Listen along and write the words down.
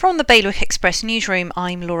From the Bailiwick Express newsroom,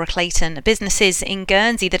 I'm Laura Clayton. Businesses in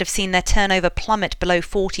Guernsey that have seen their turnover plummet below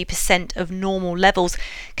 40% of normal levels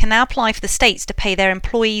can now apply for the states to pay their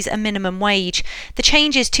employees a minimum wage. The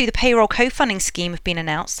changes to the payroll co-funding scheme have been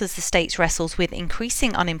announced as the states wrestles with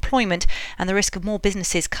increasing unemployment and the risk of more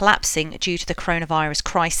businesses collapsing due to the coronavirus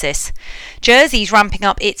crisis. Jersey's ramping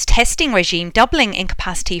up its testing regime, doubling in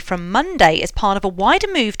capacity from Monday as part of a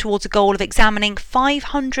wider move towards a goal of examining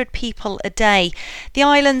 500 people a day. The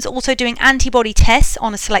island also doing antibody tests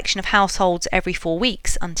on a selection of households every 4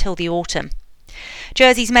 weeks until the autumn.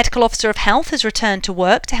 Jersey's Medical Officer of Health has returned to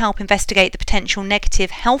work to help investigate the potential negative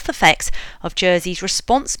health effects of Jersey's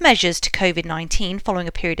response measures to COVID-19 following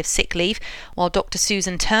a period of sick leave. While Dr.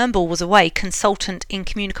 Susan Turnbull was away, consultant in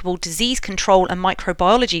communicable disease control and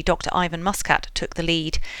microbiology Dr. Ivan Muscat took the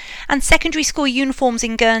lead. And secondary school uniforms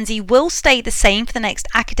in Guernsey will stay the same for the next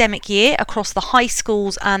academic year across the high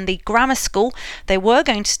schools and the grammar school. They were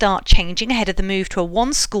going to start changing ahead of the move to a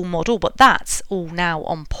one-school model, but that's all now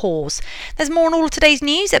on pause. There's more on all of today's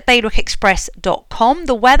news at bailiwickexpress.com.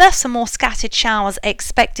 The weather, some more scattered showers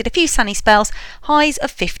expected, a few sunny spells, highs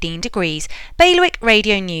of 15 degrees. Bailiwick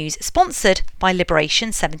Radio News, sponsored by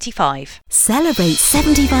Liberation 75. Celebrate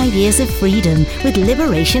 75 years of freedom with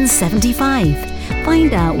Liberation 75.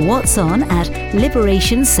 Find out what's on at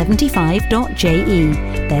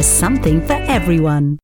liberation75.je. There's something for everyone.